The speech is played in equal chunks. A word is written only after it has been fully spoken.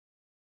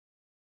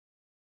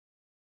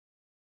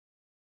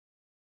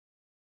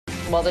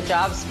Well, the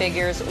jobs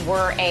figures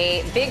were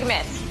a big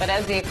miss, but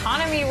as the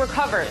economy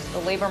recovers, the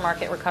labor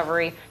market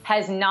recovery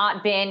has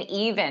not been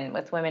even,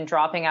 with women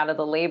dropping out of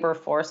the labor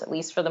force, at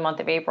least for the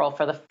month of April,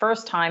 for the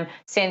first time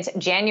since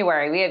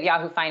January. We have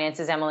Yahoo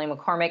Finance's Emily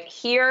McCormick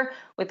here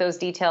with those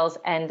details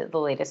and the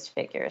latest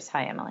figures.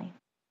 Hi, Emily.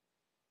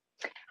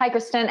 Hi,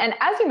 Kristen. And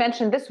as you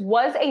mentioned, this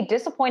was a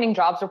disappointing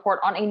jobs report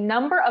on a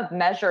number of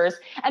measures.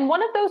 And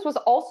one of those was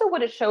also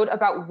what it showed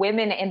about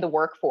women in the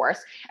workforce.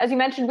 As you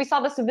mentioned, we saw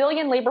the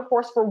civilian labor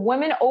force for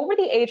women over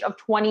the age of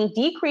 20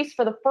 decrease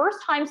for the first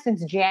time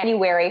since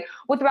January,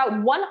 with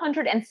about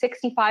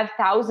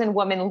 165,000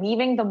 women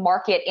leaving the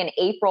market in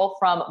April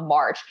from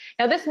March.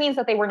 Now, this means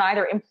that they were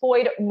neither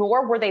employed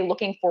nor were they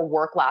looking for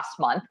work last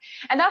month.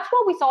 And that's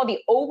why we saw the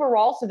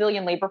overall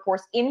civilian labor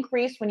force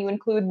increase when you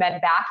include men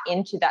back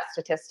into that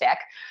statistic.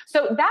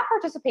 So that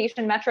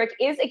participation metric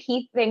is a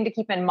key thing to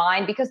keep in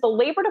mind, because the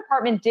Labor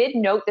Department did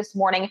note this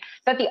morning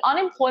that the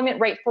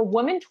unemployment rate for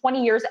women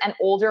 20 years and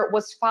older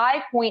was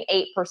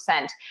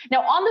 5.8%.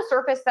 Now, on the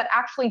surface, that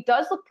actually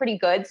does look pretty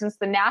good, since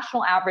the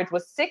national average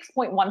was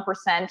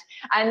 6.1%,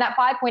 and that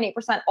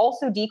 5.8%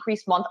 also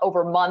decreased month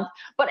over month.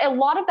 But a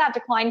lot of that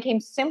decline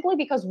came simply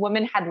because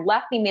women had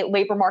left the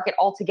labor market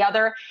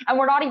altogether and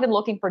were not even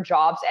looking for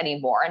jobs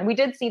anymore. And we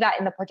did see that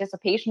in the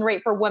participation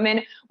rate for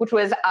women, which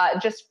was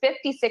just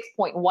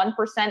 56.1%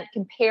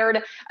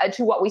 compared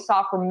to what we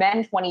saw for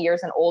men 20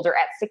 years and older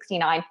at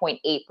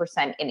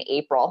 69.8% in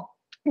April.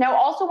 Now, I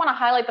also want to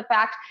highlight the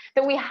fact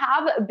that we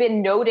have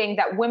been noting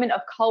that women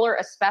of color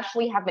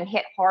especially have been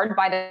hit hard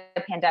by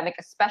the pandemic,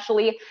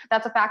 especially.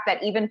 That's a fact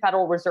that even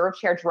Federal Reserve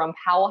Chair Jerome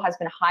Powell has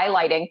been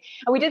highlighting.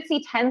 And we did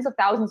see tens of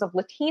thousands of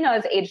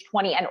Latinas aged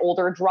 20 and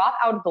older drop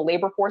out of the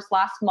labor force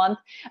last month.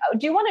 I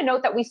do want to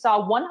note that we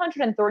saw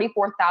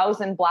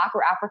 134,000 Black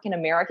or African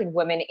American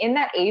women in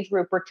that age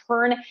group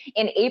return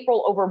in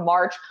April over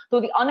March,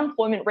 though the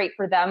unemployment rate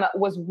for them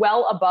was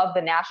well above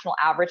the national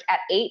average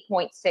at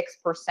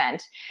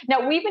 8.6%.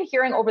 Now, we've been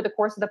hearing over the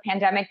course of the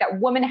pandemic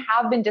that women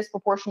have been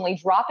disproportionately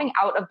dropping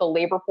out of the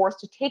labor force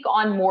to take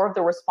on more of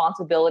the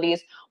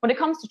responsibilities when it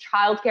comes to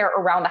childcare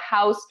around the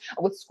house,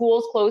 with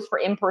schools closed for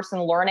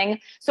in-person learning.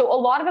 So a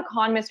lot of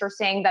economists are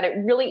saying that it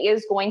really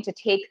is going to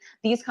take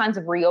these kinds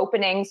of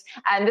reopenings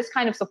and this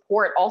kind of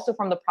support also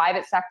from the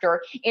private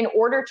sector in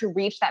order to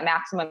reach that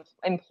maximum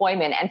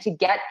employment and to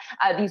get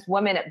these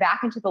women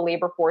back into the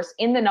labor force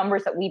in the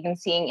numbers that we've been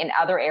seeing in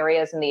other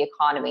areas in the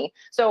economy.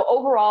 So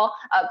overall,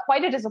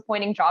 quite a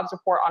disappointing jobs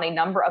report on a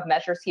number of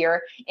measures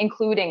here,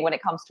 including when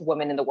it comes to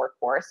women in the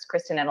workforce.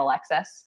 Kristen and Alexis.